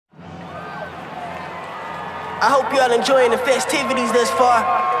I hope y'all enjoying the festivities thus far.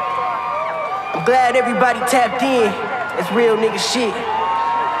 I'm glad everybody tapped in. It's real nigga shit.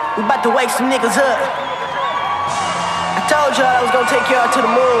 We about to wake some niggas up. I told y'all I was gonna take y'all to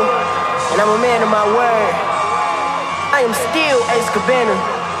the moon, and I'm a man of my word. I am still Gabbana,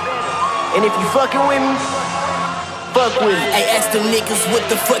 and if you fucking with me, fuck with me. Hey, ask them niggas what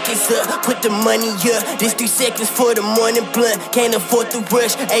the fuck is up. Put the money up. This 3 seconds for the morning blunt. Can't afford to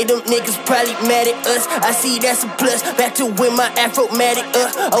rush. Hey, them niggas probably mad at us. I see that's a plus. Back to when my afro matted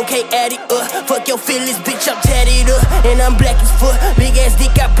up. Okay, add it up. Fuck your feelings, bitch, I'm tatted up. And I'm black as fuck. Big ass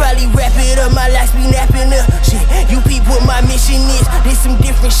dick, I probably wrap it up. My locks be napping up. Shit, you peep what my mission is. This some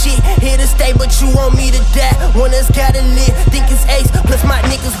different shit. Here to stay, but you want me to die. One us gotta live. Think it's ace. Plus my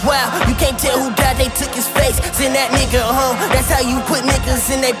niggas wild. You can't tell who died, they took his face. Send that nigga home. That's how you put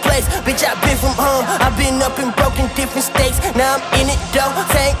niggas in their place. Bitch, I been from home. I been up and broke in different states. Now I'm in it though.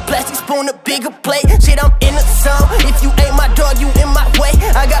 Same plastic spoon, a bigger plate. Shit, I'm in the zone. If you ain't my dog, you in my way.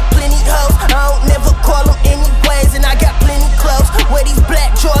 I got plenty hoes. I don't never call them anyways. And I got plenty clothes. Wear these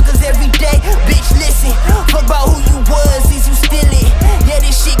black joggers every day. Bitch, listen. Fuck about who you was, is you still it? Yeah,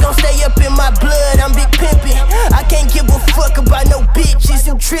 this shit gon' stay up in my blood. I'm big pimpin'. I can't give a fuck about no bitches.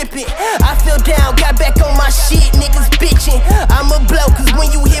 You trippin'. I fell down, got back on my shit. Niggas bitchin'. I'm a blow, cause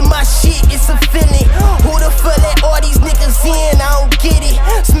when you hear my shit, it's a feeling. Who the fuck let all these niggas in? I don't get it.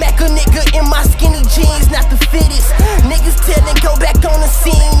 Smack a nigga in my skinny jeans, not the fittest. Niggas tellin', go back on the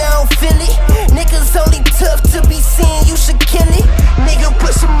scene, I don't feel it. Niggas only tough to be seen, you should kill it. Nigga,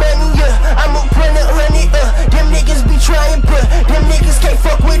 put some money up, I'ma run it up. Them niggas be trying, but them niggas can't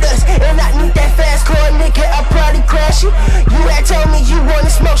fuck with us. And I need that fast car, nigga, I'll probably crash it. You had told me you wanna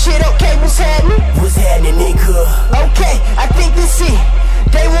smoke shit, okay, what's happening? What's happening, nigga? Okay, I think this it.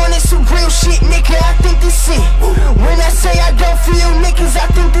 They wanted some real shit, nigga, I think this it. When I say I don't feel niggas, I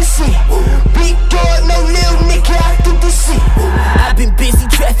think this it. Big dog, no lil nigga, I think this it. I've been busy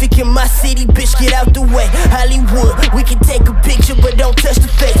trafficking my city, bitch, get out the way. Hollywood, we can take a picture, but don't touch the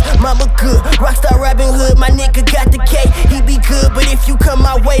face. Mama good, rockstar Robin Hood, my nigga got the K. He be good, but if you come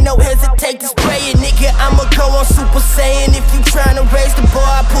my way, no hesitate to spray it, nigga. I'ma go on Super Saiyan. If you tryna raise the bar,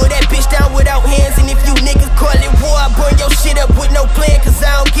 I pull that bitch down without hands. And if you niggas call it war, I burn your shit up with no plan. Cause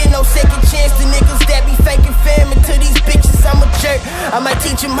I don't get no second chance to niggas that be faking famine. To these bitches, I'm a jerk. I might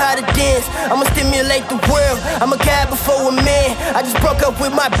teach them how to dance. I'ma stimulate the world. I'm a guy before a man. I just broke up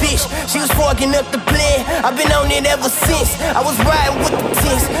with my bitch. She was fogging up the plan. I've been on it ever since. I was riding with the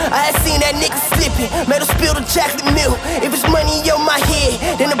tents. I had seen that nigga slipping. Made her spill the chocolate milk. If it's money on my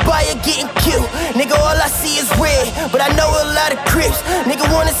head, then the buyer getting killed. Nigga, all I see is red, but I know a lot of crips. Nigga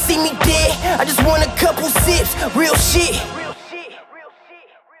wanna see me dead. I just want a couple sips. Real shit.